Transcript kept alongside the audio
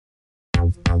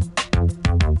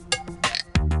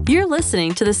You're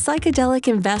listening to the Psychedelic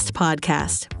Invest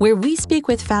Podcast, where we speak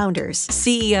with founders,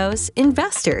 CEOs,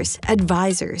 investors,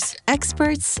 advisors,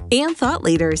 experts, and thought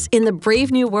leaders in the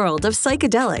brave new world of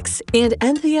psychedelics and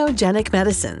entheogenic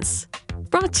medicines.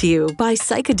 Brought to you by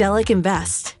Psychedelic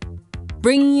Invest,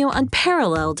 bringing you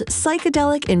unparalleled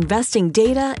psychedelic investing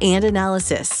data and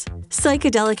analysis.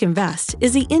 Psychedelic Invest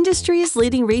is the industry's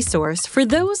leading resource for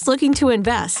those looking to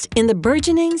invest in the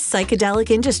burgeoning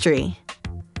psychedelic industry.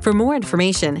 For more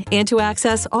information and to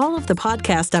access all of the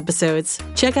podcast episodes,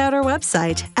 check out our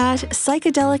website at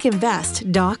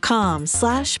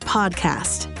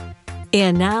psychedelicinvest.com/podcast.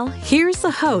 And now, here's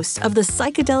the host of the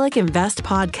Psychedelic Invest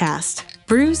Podcast,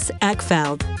 Bruce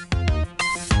Eckfedlt.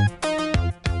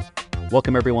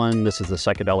 Welcome, everyone. This is the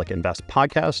Psychedelic Invest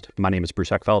Podcast. My name is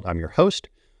Bruce Eckfedlt. I'm your host.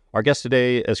 Our guest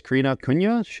today is Carina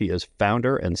Cunha. She is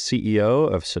founder and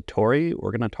CEO of Satori.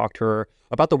 We're going to talk to her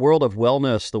about the world of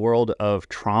wellness, the world of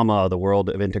trauma, the world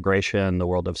of integration, the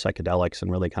world of psychedelics, and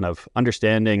really kind of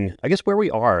understanding, I guess, where we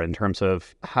are in terms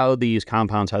of how these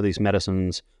compounds, how these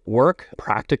medicines work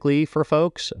practically for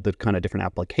folks, the kind of different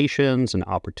applications and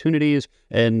opportunities,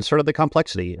 and sort of the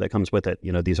complexity that comes with it.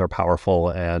 You know, these are powerful,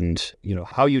 and, you know,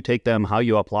 how you take them, how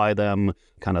you apply them,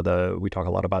 kind of we talk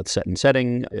a lot about set and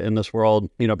setting in this world,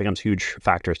 you know, becomes huge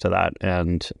factors to that.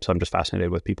 And so I'm just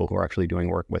fascinated with people who are actually doing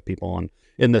work with people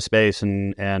in this space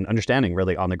and understanding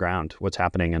really on the ground what's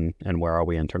happening and where are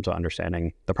we in terms of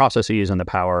understanding the processes and the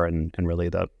power and really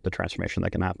the transformation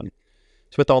that can happen.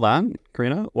 So with all that,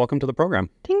 Carina, welcome to the program.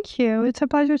 Thank you. It's a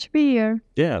pleasure to be here.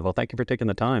 Yeah, well, thank you for taking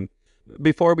the time.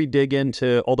 Before we dig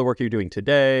into all the work you're doing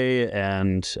today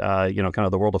and, you know, kind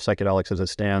of the world of psychedelics as it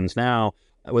stands now,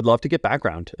 I would love to get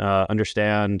background,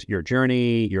 understand your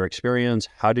journey, your experience.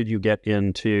 How did you get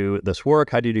into this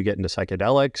work? How did you get into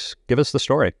psychedelics? Give us the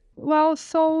story. Well,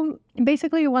 so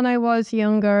basically when I was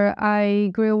younger,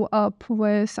 I grew up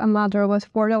with a mother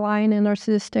with borderline and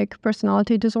narcissistic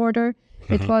personality disorder.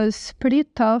 It was pretty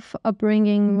tough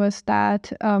upbringing with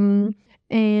that. And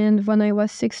when I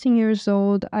was 16 years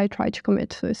old, I tried to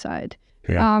commit suicide.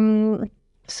 Yeah.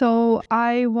 So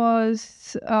I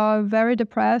was very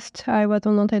depressed. I was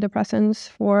on antidepressants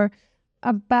for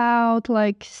about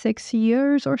 6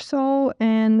 years or so.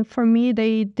 And for me,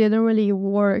 they didn't really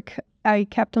work. I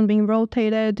kept on being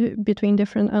rotated between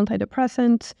different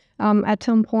antidepressants. At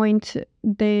some point,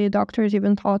 the doctors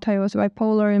even thought I was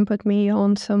bipolar and put me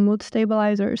on some mood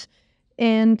stabilizers.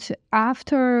 And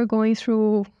after going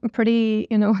through a pretty,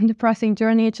 depressing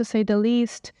journey, to say the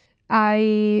least,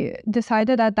 I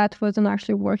decided that wasn't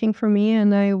actually working for me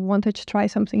and I wanted to try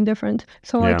something different.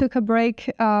 So I took a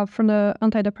break from the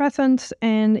antidepressants,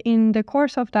 and in the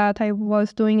course of that, I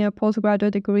was doing a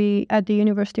postgraduate degree at the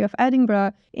University of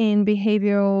Edinburgh in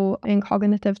behavioral and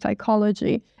cognitive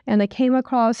psychology. And I came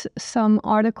across some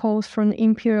articles from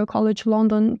Imperial College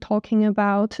London talking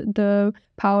about the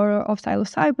power of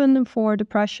psilocybin for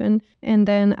depression, and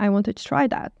then I wanted to try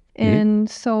that. And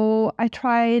so I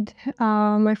tried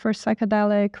my first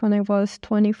psychedelic when I was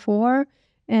 24,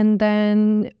 and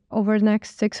then over the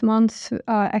next 6 months,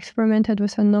 experimented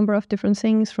with a number of different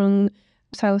things from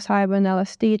psilocybin,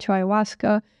 LSD to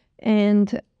ayahuasca,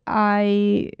 and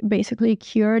I basically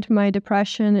cured my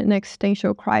depression and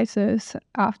existential crisis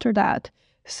after that.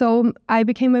 So I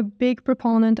became a big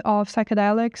proponent of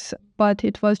psychedelics, but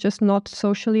it was just not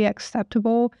socially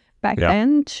acceptable back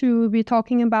then to be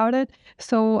talking about it.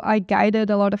 So I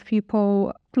guided a lot of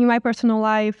people in my personal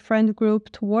life, friend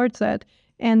group towards it.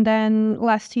 And then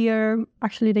last year,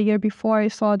 actually the year before, I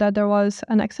saw that there was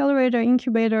an accelerator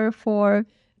incubator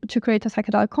to create a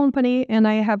psychedelic company. And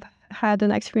I have had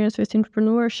an experience with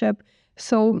entrepreneurship.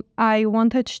 So I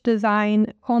wanted to design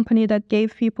a company that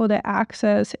gave people the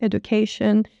access,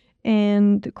 education,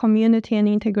 and community and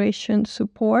integration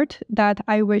support that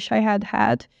I wish I had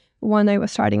had when I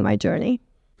was starting my journey.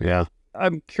 Yeah.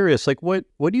 I'm curious,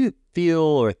 what do you feel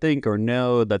or think or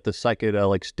know that the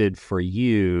psychedelics did for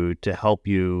you to help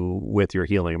you with your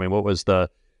healing? I mean, what was the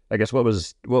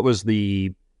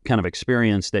kind of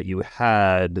experience that you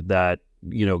had that,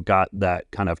 got that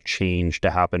kind of change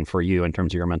to happen for you in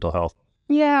terms of your mental health?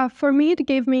 Yeah, for me, it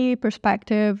gave me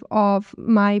perspective of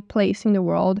my place in the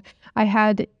world. I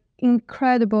had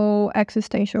incredible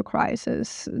existential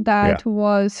crisis that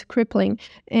was crippling.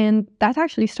 And that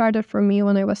actually started for me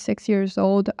when I was 6 years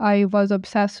old. I was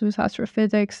obsessed with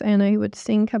astrophysics, and I would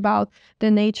think about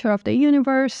the nature of the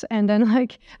universe. And then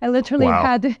I literally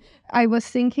I was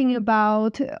thinking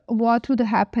about what would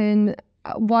happen,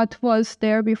 what was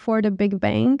there before the Big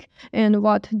Bang and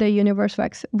what the universe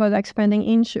was expanding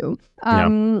into.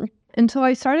 And so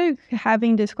I started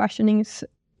having these questionings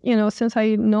since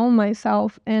I know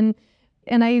myself. And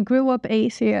I grew up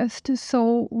atheist.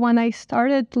 So when I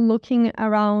started looking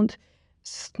around,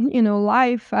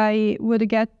 life, I would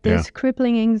get this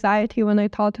crippling anxiety when I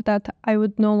thought that I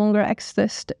would no longer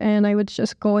exist and I would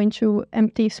just go into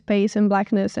empty space and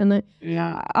blackness. And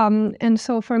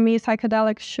so for me,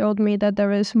 psychedelics showed me that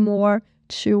there is more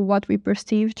to what we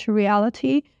perceive to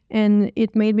reality, and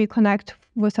it made me connect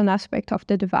with an aspect of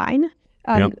the divine.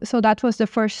 So that was the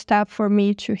first step for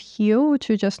me to heal,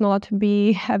 to just not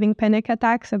be having panic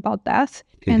attacks about death.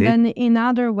 And then in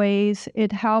other ways,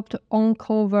 it helped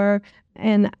uncover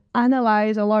and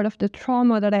analyze a lot of the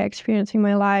trauma that I experienced in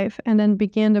my life, and then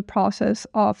begin the process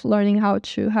of learning how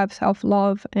to have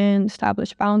self-love and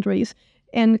establish boundaries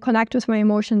and connect with my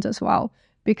emotions as well.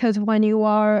 Because when you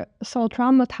are so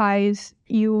traumatized,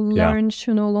 you learn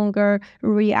to no longer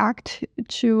react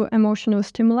to emotional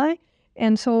stimuli.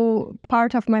 And so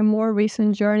part of my more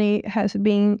recent journey has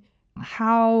been,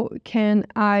 how can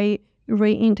I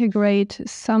reintegrate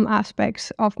some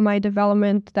aspects of my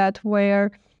development that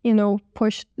were,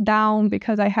 pushed down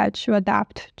because I had to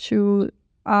adapt to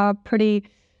a pretty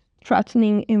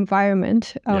threatening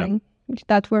environment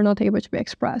that were not able to be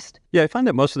expressed. Yeah, I find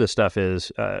that most of this stuff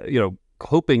is,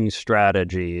 coping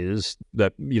strategies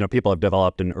that, people have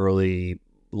developed in early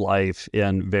life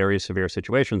in very severe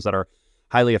situations that are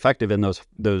highly effective in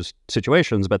those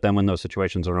situations. But then when those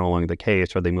situations are no longer the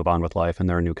case, or they move on with life and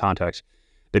they're in new contexts,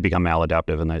 they become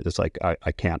maladaptive, and it's like,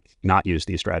 I can't not use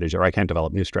these strategies, or I can't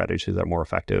develop new strategies that are more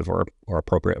effective or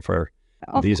appropriate for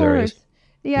these areas.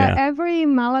 Yeah, every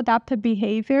maladaptive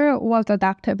behavior was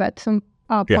adaptive at some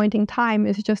point in time.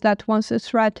 It's just that once the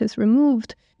threat is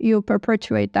removed, you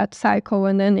perpetuate that cycle,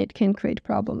 and then it can create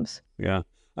problems. Yeah.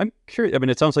 I'm curious. I mean,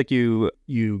 it sounds like you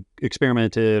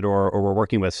experimented or were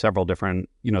working with several different,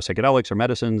 psychedelics or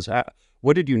medicines.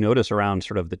 What did you notice around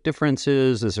sort of the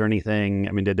differences? Is there anything,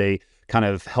 did they kind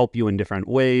of help you in different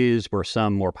ways? Were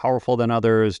some more powerful than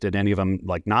others? Did any of them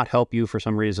not help you for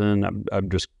some reason? I'm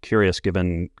just curious,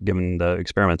 given the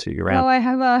experiments that you ran. Well, I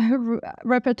have a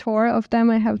repertoire of them.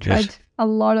 I have tried a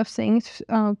lot of things.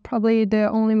 Probably the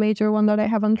only major one that I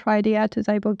haven't tried yet is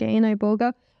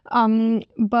iboga.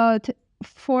 But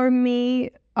for me,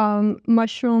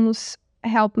 mushrooms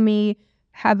help me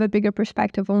have a bigger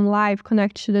perspective on life,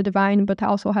 connect to the divine, but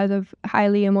also has a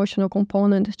highly emotional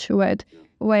component to it,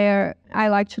 where I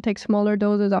like to take smaller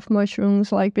doses of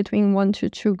mushrooms, like between 1 to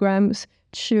 2 grams,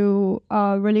 to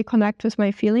really connect with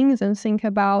my feelings and think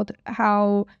about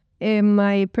how am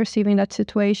I perceiving that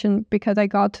situation, because I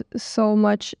got so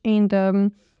much in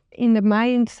the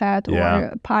mindset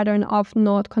or pattern of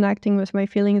not connecting with my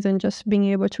feelings and just being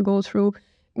able to go through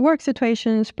work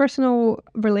situations, personal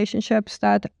relationships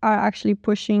that are actually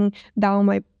pushing down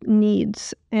my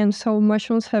needs. And so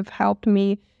mushrooms have helped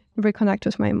me reconnect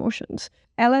with my emotions.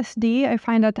 LSD, I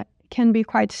find that can be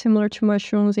quite similar to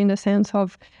mushrooms in the sense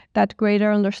of that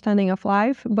greater understanding of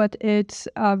life, but it's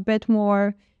a bit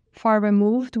more far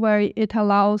removed, where it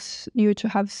allows you to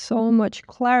have so much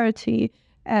clarity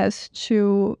as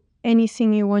to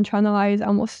anything you want to analyze,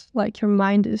 almost like your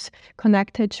mind is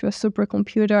connected to a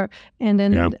supercomputer, and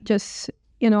then just,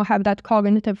 have that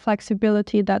cognitive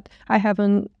flexibility that I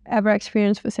haven't ever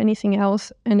experienced with anything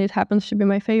else, and it happens to be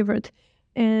my favorite.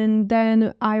 And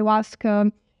then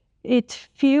ayahuasca, it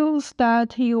feels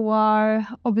that you are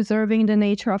observing the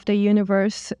nature of the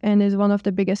universe and is one of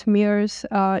the biggest mirrors.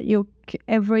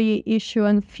 Every issue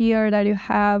and fear that you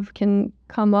have can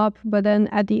come up, but then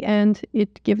at the end,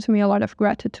 it gives me a lot of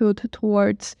gratitude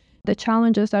towards the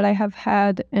challenges that I have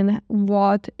had and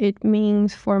what it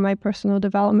means for my personal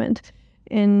development.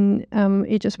 And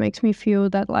it just makes me feel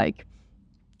that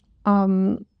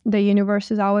the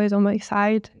universe is always on my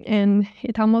side, and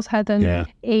it almost had an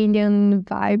alien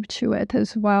vibe to it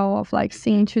as well, of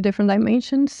seeing 2 different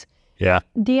dimensions. Yeah.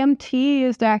 DMT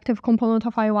is the active component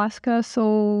of ayahuasca,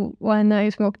 so when I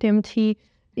smoke DMT,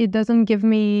 it doesn't give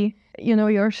me,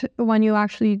 when you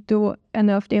actually do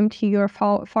enough DMT, you're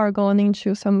far gone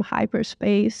into some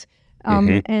hyperspace.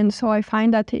 And so I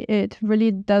find that it really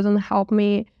doesn't help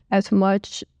me as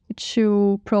much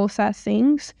to process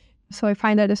things. So I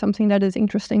find that is something that is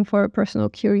interesting for personal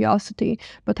curiosity,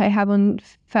 but I haven't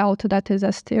felt that is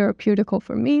as therapeutical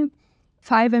for me.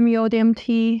 5-MeO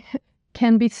DMT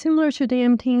can be similar to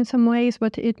DMT in some ways,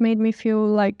 but it made me feel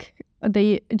like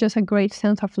just a great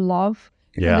sense of love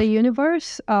in the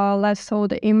universe, less so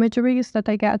the imageries that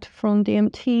I get from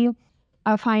DMT.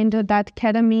 I find that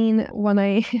ketamine, when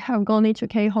I have gone into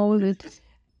K-holes,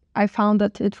 I found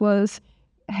that it was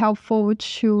helpful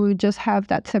to just have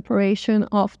that separation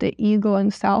of the ego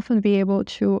and self and be able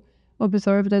to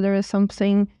observe that there is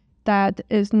something that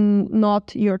is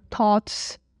not your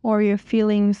thoughts or your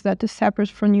feelings that is separate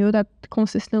from you, that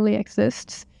consistently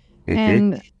exists.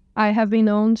 And I have been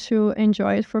known to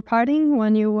enjoy it for partying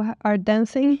when you are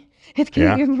dancing. It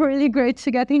can be really great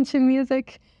to get into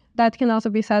music. That can also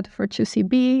be said for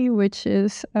 2CB, which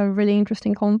is a really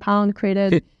interesting compound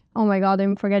created, oh my God,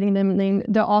 I'm forgetting the name,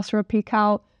 the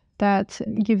Ostropical, that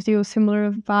gives you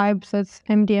similar vibes as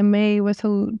MDMA with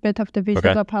a bit of the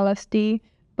visuals of LSD,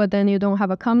 but then you don't have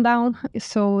a come down.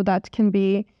 So that can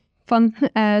be fun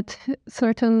at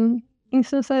certain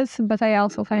instances, but I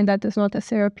also find that it's not as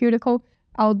therapeutical.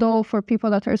 Although for people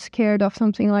that are scared of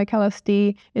something like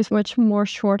LSD, it's much more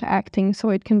short acting, so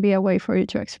it can be a way for you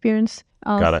to experience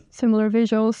similar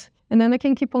visuals. And then I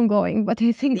can keep on going, but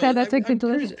I think that's a good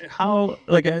list. How,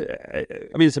 like, I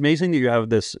mean, it's amazing that you have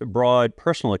this broad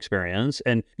personal experience.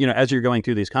 And, you know, as you're going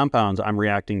through these compounds, I'm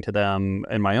reacting to them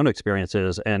in my own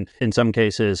experiences. And in some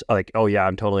cases, like, oh, yeah,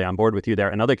 I'm totally on board with you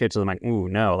there. In other cases, I'm like, ooh,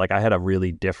 no, like I had a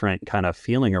really different kind of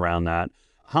feeling around that.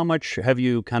 How much have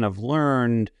you kind of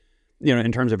learned, you know,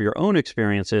 in terms of your own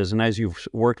experiences and as you've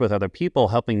worked with other people,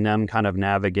 helping them kind of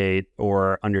navigate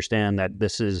or understand that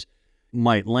this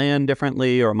might land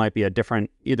differently, or it might be a different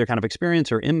either kind of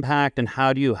experience or impact? And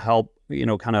how do you help, you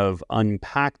know, kind of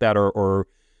unpack that or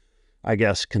I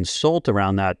guess consult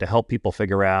around that to help people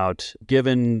figure out,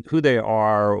 given who they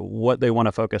are, what they want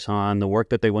to focus on, the work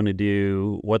that they want to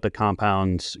do, what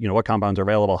compounds are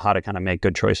available, how to kind of make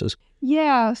good choices?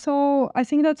 Yeah, so I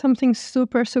think that something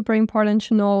super, super important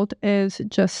to note is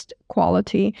just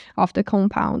quality of the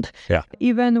compound. Yeah.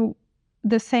 Even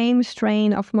the same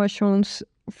strain of mushrooms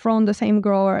from the same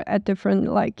grower at different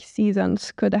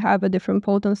seasons could have a different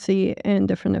potency and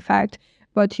different effect.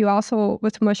 But you also,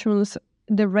 with mushrooms,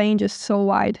 the range is so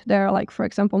wide. There are, for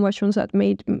example, mushrooms that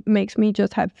makes me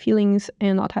just have feelings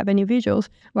and not have any visuals,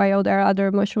 while there are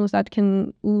other mushrooms that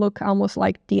can look almost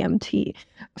like DMT.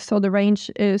 So the range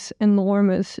is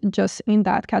enormous just in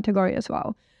that category as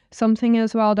well. Something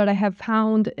as well that I have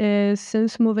found is,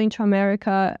 since moving to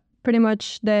America, pretty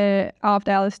much the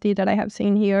LSD that I have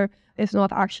seen here is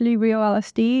not actually real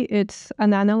LSD. It's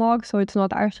an analog, so it's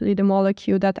not actually the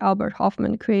molecule that Albert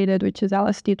Hofmann created, which is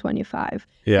LSD-25.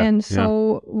 And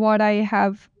so what I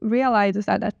have realized is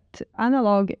that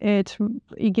analog, it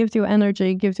gives you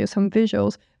energy, it gives you some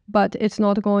visuals, but it's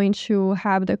not going to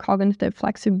have the cognitive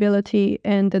flexibility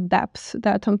and the depth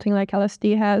that something like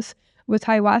LSD has. With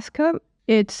ayahuasca,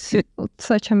 it's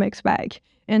such a mixed bag.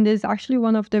 And is actually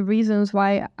one of the reasons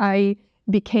why I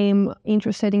became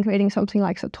interested in creating something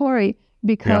like Satori,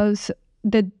 because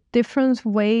the different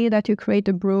way that you create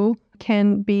the brew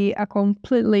can be a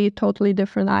totally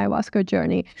different ayahuasca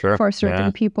journey for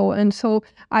certain people. And so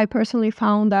I personally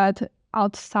found that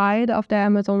outside of the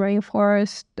Amazon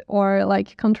rainforest or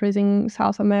countries in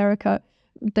South America,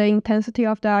 the intensity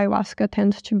of the ayahuasca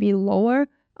tends to be lower.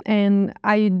 And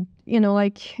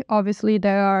obviously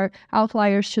there are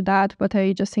outliers to that, but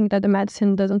I just think that the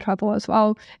medicine doesn't travel as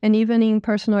well. And even in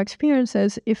personal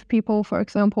experiences, if people, for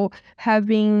example, have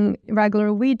been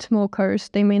regular weed smokers,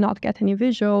 they may not get any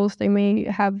visuals, they may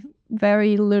have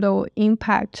very little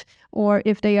impact, or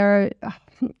if they are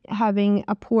having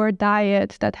a poor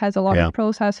diet that has a lot of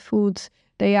processed foods,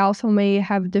 they also may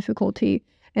have difficulty.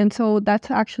 And so that's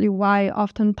actually why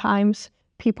oftentimes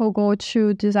people go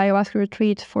to these ayahuasca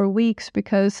retreats for weeks,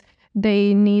 because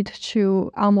they need to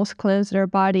almost cleanse their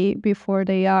body before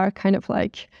they are kind of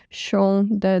shown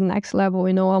the next level,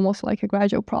 almost like a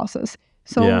gradual process.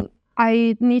 So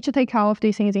I need to take all of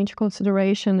these things into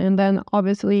consideration. And then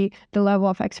obviously the level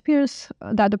of experience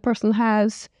that the person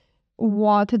has,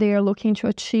 what they are looking to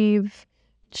achieve,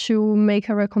 to make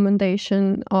a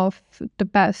recommendation of the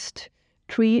best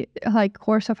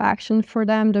course of action for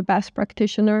them, the best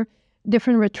practitioner.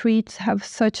 Different retreats have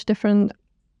such different,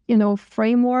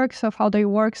 frameworks of how they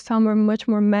work. Some are much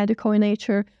more medical in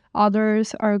nature.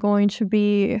 Others are going to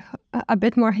be a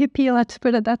bit more hippie, let's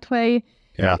put it that way.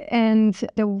 Yeah. And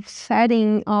the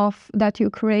setting of that you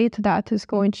create, that is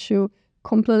going to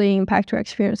completely impact your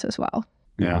experience as well.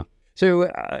 Yeah. So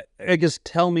I guess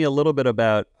tell me a little bit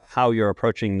about how you're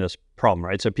approaching this problem,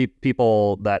 right? So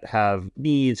people that have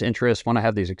needs, interests, want to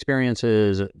have these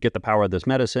experiences, get the power of this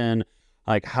medicine.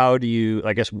 How do you,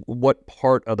 I guess, what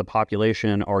part of the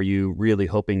population are you really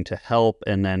hoping to help?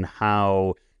 And then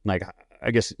how,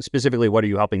 I guess, specifically, what are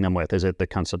you helping them with? Is it the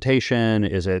consultation?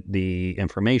 Is it the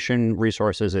information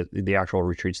resources? Is it the actual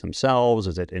retreats themselves?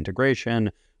 Is it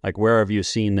integration? Where have you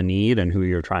seen the need and who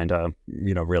you're trying to,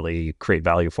 really create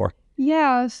value for?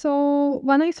 Yeah, so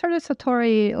when I started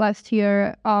Satori last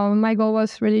year, my goal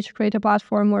was really to create a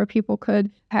platform where people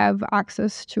could have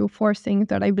access to four things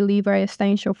that I believe are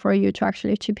essential for you to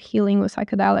actually achieve healing with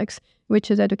psychedelics,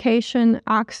 which is education,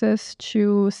 access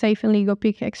to safe and legal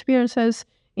peak experiences,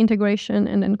 integration,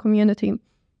 and then community.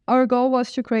 Our goal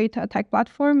was to create a tech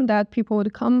platform that people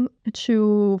would come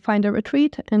to find a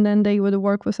retreat, and then they would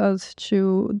work with us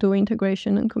to do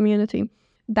integration and community.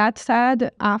 That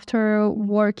said, after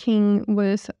working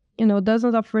with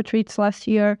dozens of retreats last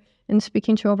year and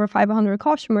speaking to over 500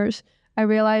 customers, I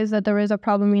realized that there is a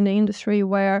problem in the industry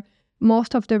where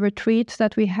most of the retreats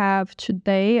that we have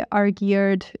today are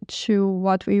geared to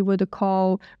what we would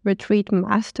call retreat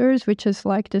masters, which is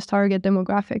like this target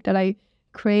demographic that I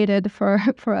created for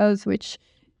us, which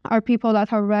are people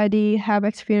that already have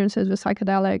experiences with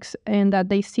psychedelics and that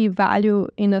they see value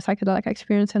in a psychedelic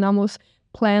experience and almost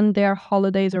plan their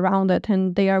holidays around it,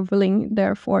 and they are willing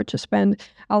therefore to spend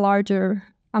a larger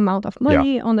amount of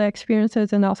money on the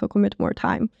experiences and also commit more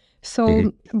time.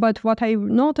 So, but what I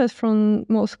noticed from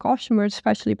most customers,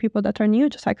 especially people that are new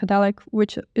to psychedelic,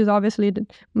 which is obviously a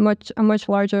much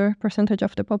larger percentage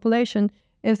of the population,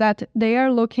 is that they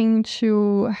are looking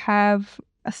to have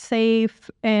a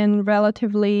safe and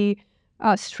relatively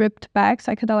stripped back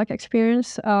psychedelic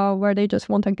experience where they just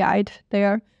want a guide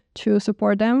there to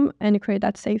support them and create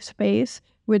that safe space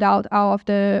without all of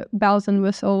the bells and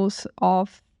whistles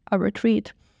of a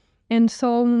retreat. And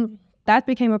so that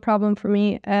became a problem for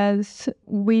me, as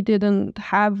we didn't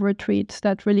have retreats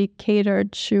that really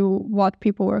catered to what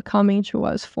people were coming to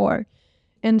us for.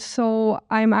 And so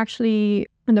I'm actually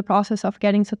in the process of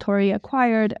getting Satori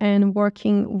acquired and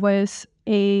working with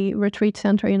a retreat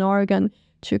center in Oregon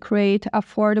to create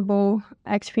affordable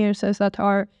experiences that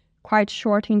are quite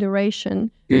short in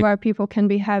duration, where people can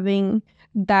be having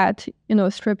that,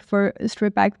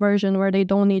 strip back version where they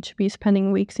don't need to be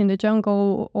spending weeks in the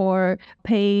jungle or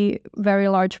pay very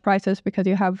large prices because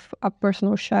you have a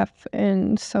personal chef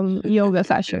and some yoga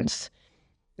sessions.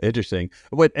 Interesting.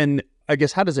 And I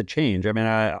guess, how does it change? I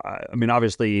mean,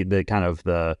 obviously the kind of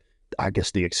the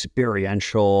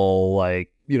experiential,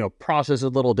 process is a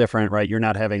little different, right? You're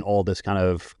not having all this kind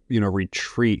of,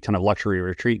 retreat, kind of luxury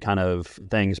retreat kind of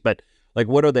things, but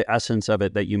what are the essence of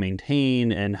it that you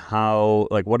maintain, and how,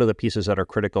 what are the pieces that are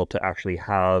critical to actually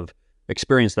have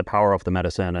experience the power of the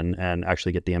medicine and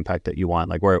actually get the impact that you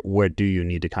want? Where do you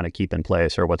need to kind of keep in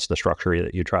place, or what's the structure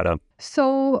that you try to?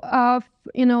 So,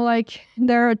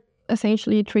 there are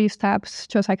essentially 3 steps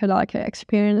to a psychedelic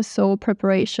experience. So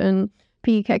preparation,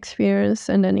 peak experience,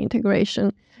 and then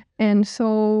integration. And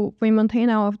so we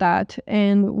maintain all of that.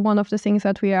 And one of the things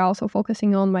that we are also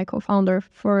focusing on, my co-founder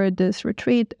for this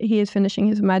retreat, he is finishing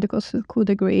his medical school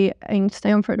degree in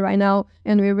Stanford right now.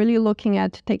 And we're really looking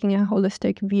at taking a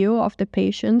holistic view of the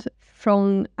patient,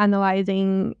 from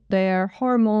analyzing their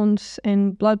hormones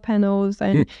and blood panels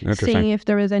and seeing if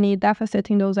there is any deficit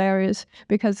in those areas.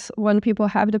 Because when people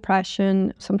have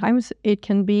depression, sometimes it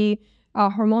can be a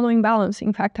hormonal imbalance.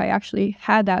 In fact, I actually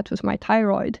had that with my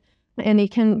thyroid.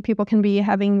 And people can be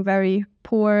having very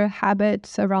poor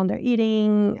habits around their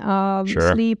eating,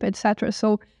 sleep, etc.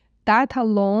 So that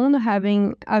alone,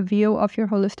 having a view of your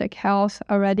holistic health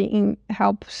already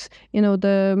helps,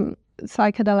 the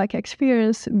psychedelic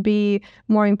experience be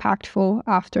more impactful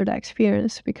after the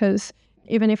experience. Because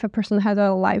even if a person has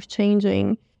a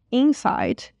life-changing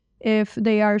insight, if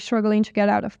they are struggling to get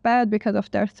out of bed because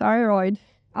of their thyroid,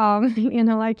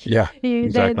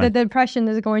 the depression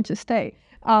is going to stay.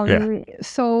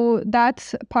 So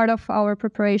that's part of our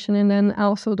preparation, and then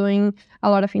also doing a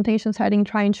lot of intention setting,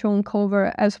 trying to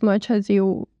uncover as much as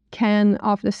you can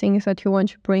of the things that you want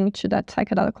to bring to that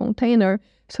psychedelic container.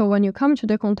 So when you come to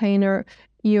the container,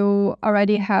 you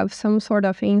already have some sort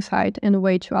of insight and a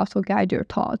way to also guide your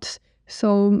thoughts.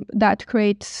 So that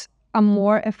creates a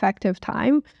more effective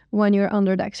time when you're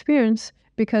under the experience.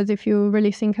 Because if you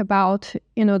really think about,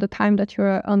 the time that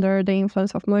you're under the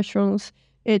influence of mushrooms,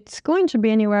 it's going to be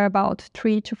anywhere about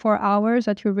 3 to 4 hours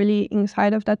that you're really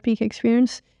inside of that peak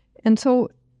experience. And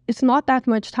so it's not that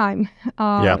much time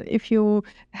if you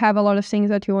have a lot of things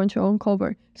that you want to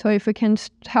uncover. So if we can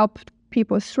help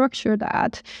people structure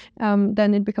that,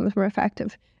 then it becomes more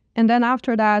effective. And then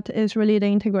after that is really the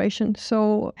integration.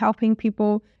 So helping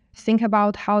people think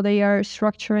about how they are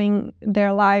structuring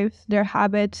their lives, their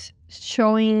habits,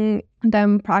 showing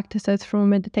them practices from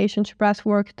meditation to breath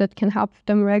work that can help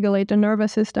them regulate the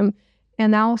nervous system,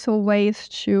 and also ways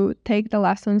to take the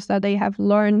lessons that they have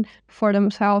learned for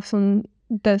themselves on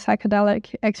the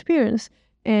psychedelic experience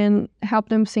and help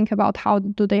them think about how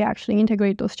do they actually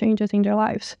integrate those changes in their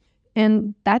lives.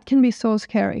 And that can be so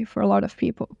scary for a lot of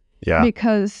people. Yeah.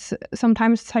 Because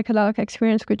sometimes psychedelic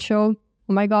experience could show,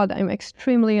 oh my God, I'm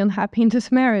extremely unhappy in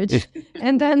this marriage.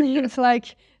 And then it's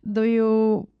like,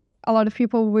 a lot of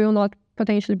people will not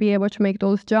potentially be able to make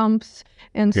those jumps.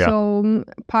 And Yeah. so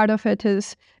part of it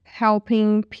is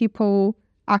helping people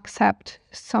accept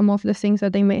some of the things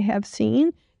that they may have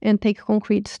seen and take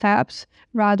concrete steps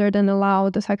rather than allow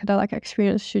the psychedelic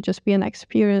experience to just be an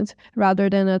experience rather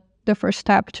than the first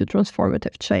step to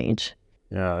transformative change.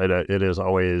 Yeah, it is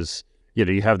always,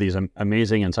 you have these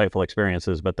amazing, insightful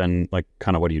experiences, but then like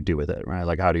kind of what do you do with it, right?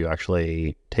 Like how do you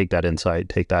actually take that insight,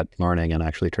 take that learning and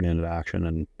actually turn it into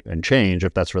action and change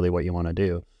if that's really what you want to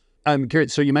do? I'm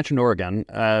curious, so you mentioned Oregon.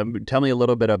 Tell me a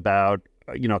little bit about,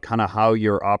 kind of how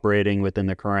you're operating within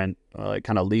the current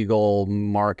kind of legal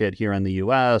market here in the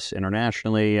U.S.,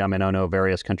 internationally. I mean, I know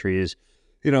various countries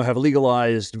have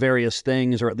legalized various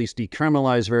things or at least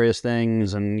decriminalized various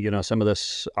things. And, some of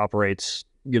this operates,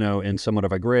 in somewhat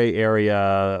of a gray area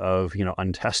of,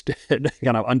 untested,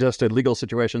 kind of untested legal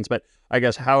situations. But I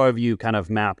guess how have you kind of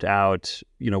mapped out,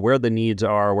 where the needs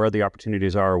are, where the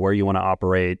opportunities are, where you want to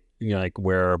operate,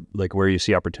 where you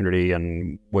see opportunity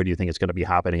and what do you think is going to be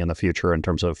happening in the future in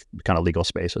terms of kind of legal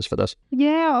spaces for this?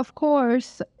 Yeah, of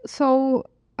course. So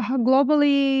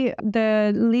globally,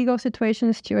 the legal situation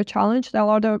is still a challenge. There are a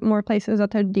lot of more places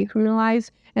that are decriminalized,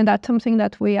 and that's something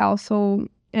that we also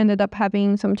ended up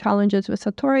having some challenges with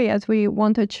Satori, as we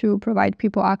wanted to provide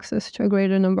people access to a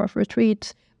greater number of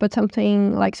retreats, but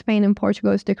something like Spain and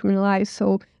Portugal is decriminalized,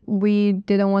 so we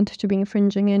didn't want to be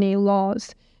infringing any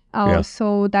laws.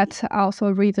 So that's also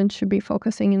a reason to be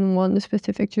focusing in one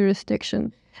specific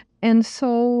jurisdiction. And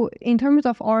so in terms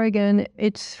of Oregon,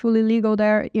 it's fully legal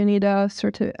there. You need a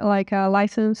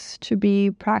license to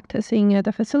be practicing as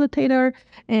a facilitator,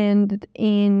 and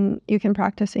you can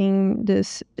practice in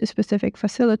this specific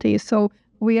facility. So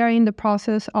we are in the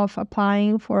process of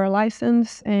applying for a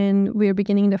license, and we're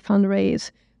beginning the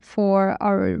fundraise for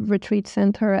our retreat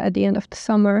center at the end of the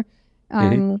summer,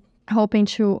 hoping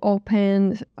to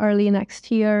open early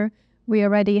next year. We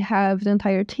already have the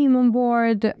entire team on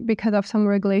board because of some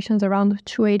regulations around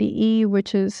 280E,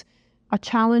 which is a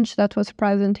challenge that was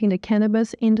present in the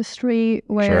cannabis industry,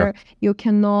 where you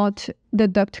cannot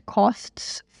deduct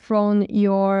costs from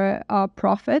your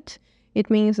profit. It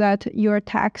means that you're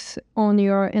taxed on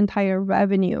your entire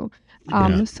revenue.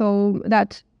 So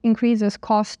that increases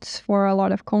costs for a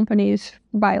lot of companies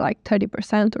by like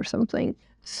 30% or something.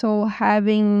 So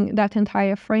having that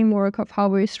entire framework of how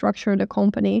we structure the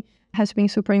company has been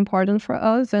super important for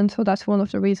us. And so that's one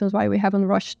of the reasons why we haven't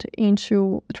rushed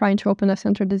into trying to open a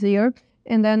center this year.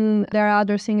 And then there are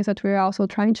other things that we're also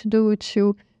trying to do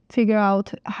to figure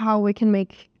out how we can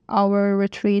make our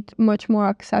retreat much more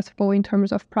accessible in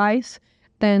terms of price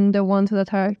than the ones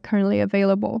that are currently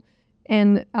available.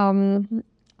 And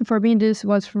for me, this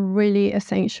was really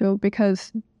essential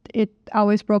because it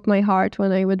always broke my heart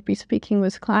when I would be speaking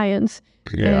with clients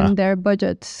and their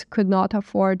budgets could not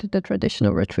afford the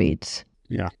traditional retreats.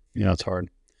 Yeah, it's hard.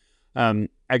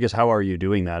 I guess, how are you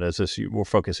doing that? Is this, we're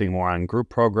focusing more on group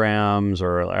programs,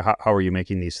 or how are you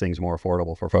making these things more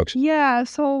affordable for folks? Yeah,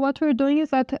 so what we're doing is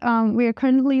that we are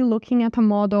currently looking at a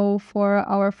model for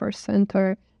our first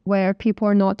center where people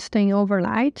are not staying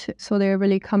overnight. So they're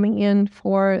really coming in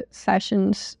for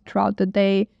sessions throughout the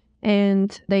day,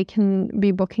 and they can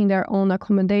be booking their own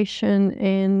accommodation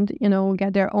and,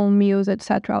 get their own meals,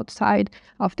 etc. outside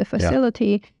of the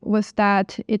facility. Was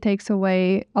that it takes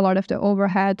away a lot of the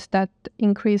overhead that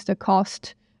increase the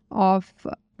cost of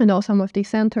some of these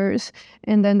centers.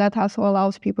 And then that also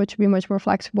allows people to be much more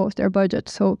flexible with their budget.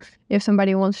 So if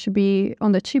somebody wants to be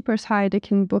on the cheaper side, they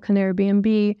can book an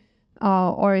Airbnb.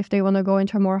 Or if they want to go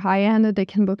into a more high-end, they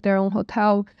can book their own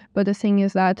hotel. But the thing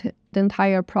is that the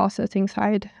entire processing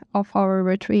side of our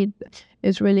retreat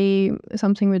is really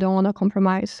something we don't want to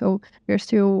compromise. So we're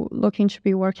still looking to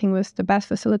be working with the best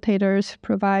facilitators,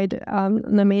 provide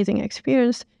an amazing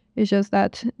experience. It's just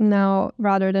that now,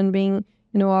 rather than being,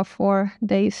 a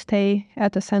 4-day stay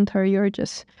at the center, you're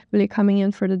just really coming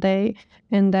in for the day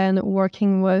and then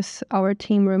working with our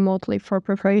team remotely for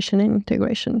preparation and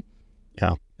integration.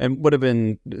 Yeah. And what have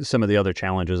been some of the other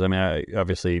challenges? I mean,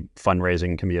 obviously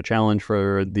fundraising can be a challenge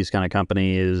for these kind of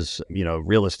companies,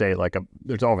 real estate,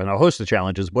 there's often a host of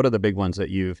challenges. What are the big ones that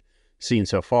you've seen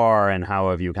so far, and how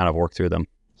have you kind of worked through them?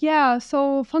 Yeah,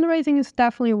 so fundraising is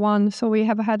definitely one. So we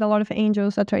have had a lot of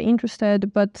angels that are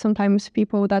interested, but sometimes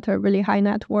people that are really high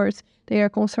net worth, they are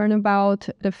concerned about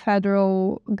the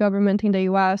federal government in the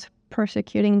US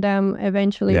persecuting them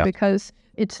eventually because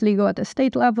it's legal at the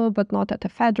state level, but not at the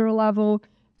federal level.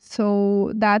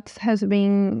 So that has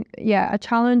been, a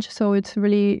challenge. So it's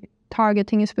really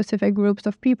targeting specific groups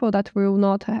of people that will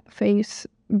not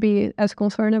be as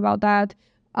concerned about that.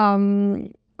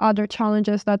 Other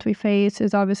challenges that we face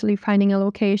is obviously finding a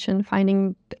location,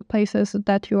 finding places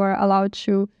that you are allowed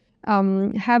to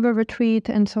have a retreat.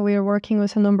 And so we are working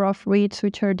with a number of REITs,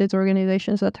 which are these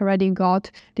organizations that already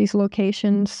got these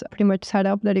locations pretty much set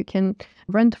up that you can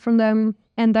rent from them.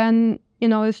 And then,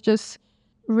 it's just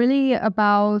really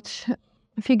about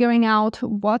figuring out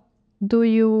what do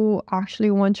you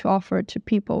actually want to offer to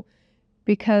people.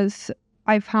 Because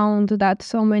I found that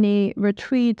so many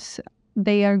retreats,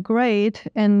 they are great,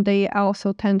 and they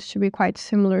also tend to be quite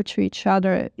similar to each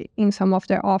other in some of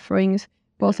their offerings,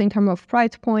 both in terms of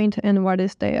price point and what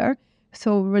is there.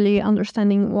 So really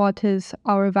understanding what is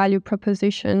our value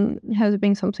proposition has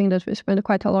been something that we spend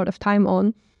quite a lot of time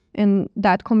on. And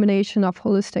that combination of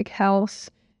holistic health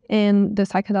and the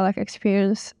psychedelic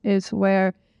experience is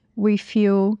where we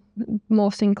feel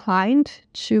most inclined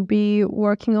to be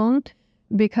working on,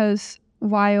 because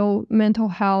while mental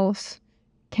health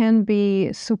can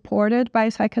be supported by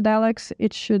psychedelics,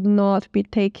 it should not be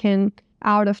taken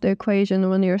out of the equation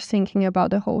when you're thinking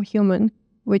about the whole human,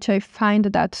 which I find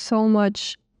that so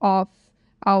much of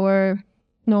our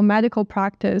medical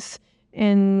practice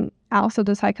and also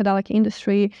the psychedelic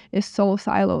industry is so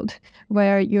siloed,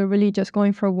 where you're really just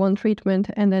going for one treatment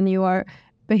and then you are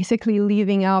basically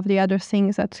leaving out the other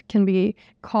things that can be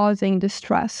causing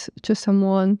distress to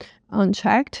someone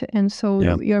unchecked. And so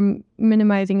you're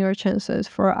minimizing your chances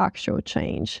for actual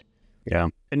change. Yeah.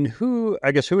 And who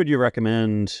would you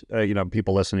recommend,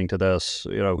 people listening to this,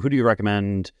 who do you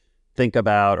recommend think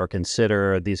about or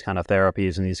consider these kind of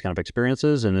therapies and these kind of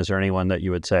experiences? And is there anyone that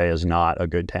you would say is not a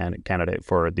good candidate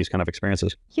for these kind of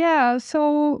experiences? Yeah.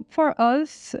 So for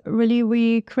us, really,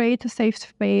 we create a safe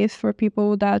space for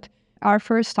people that are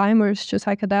first-timers to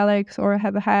psychedelics or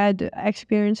have had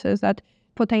experiences that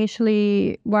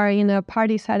potentially were in a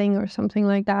party setting or something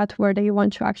like that, where they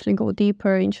want to actually go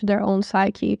deeper into their own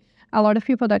psyche. A lot of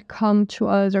people that come to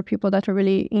us are people that are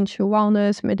really into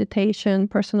wellness, meditation,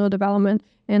 personal development,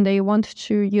 and they want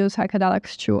to use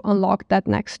psychedelics to unlock that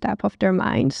next step of their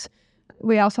minds.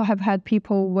 We also have had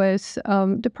people with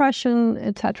depression,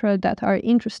 etc., that are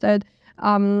interested.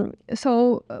 But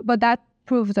that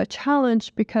proves a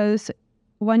challenge, because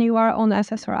when you are on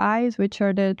SSRIs, which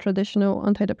are the traditional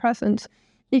antidepressants,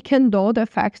 it can dull the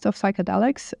effects of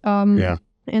psychedelics.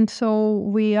 And so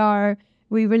we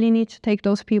really need to take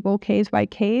those people case by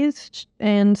case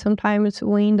and sometimes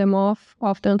wean them off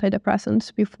of the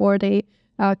antidepressants before they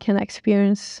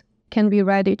can be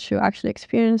ready to actually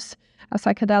experience a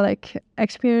psychedelic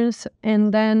experience.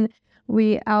 And then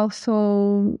in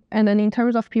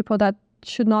terms of people that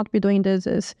should not be doing this,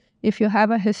 is if you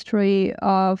have a history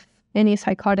of any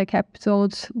psychotic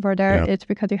episodes, whether it's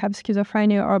because you have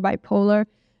schizophrenia or bipolar,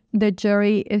 the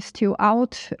jury is still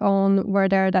out on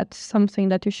whether that's something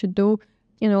that you should do.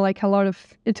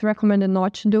 It's recommended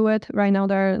not to do it. Right now,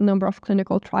 there are a number of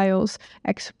clinical trials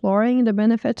exploring the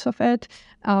benefits of it.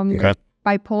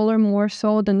 Bipolar more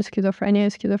so than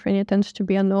schizophrenia. Schizophrenia tends to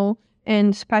be a no.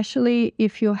 And especially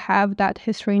if you have that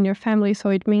history in your family, so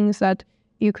it means that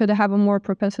you could have a more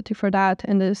propensity for that,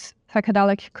 and this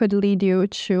psychedelic could lead you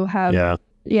to have,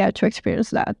 to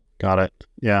experience that. Got it.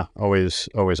 Yeah, always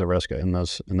a risk in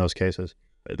those cases.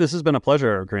 This has been a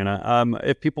pleasure, Carina.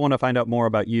 If people want to find out more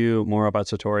about you, more about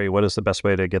Satori, what is the best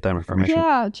way to get that information?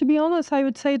 Yeah, to be honest, I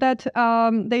would say that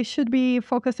they should be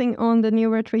focusing on the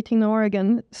new retreat in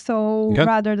Oregon,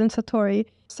 rather than Satori.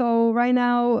 So right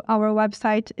now, our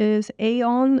website is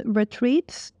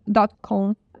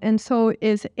aeonretreats.com. And so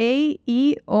it's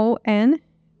AEON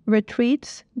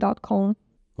retreats.com.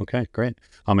 Okay, great.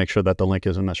 I'll make sure that the link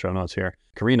is in the show notes here.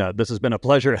 Carina, this has been a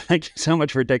pleasure. Thank you so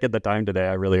much for taking the time today.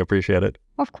 I really appreciate it.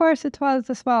 Of course, it was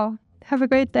as well. Have a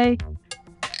great day.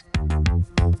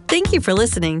 Thank you for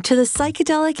listening to the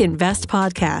Psychedelic Invest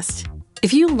Podcast.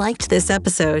 If you liked this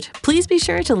episode, please be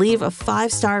sure to leave a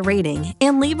 5-star rating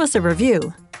and leave us a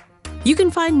review. You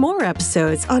can find more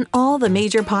episodes on all the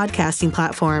major podcasting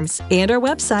platforms and our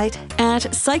website at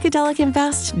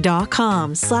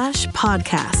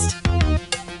psychedelicinvest.com/podcast.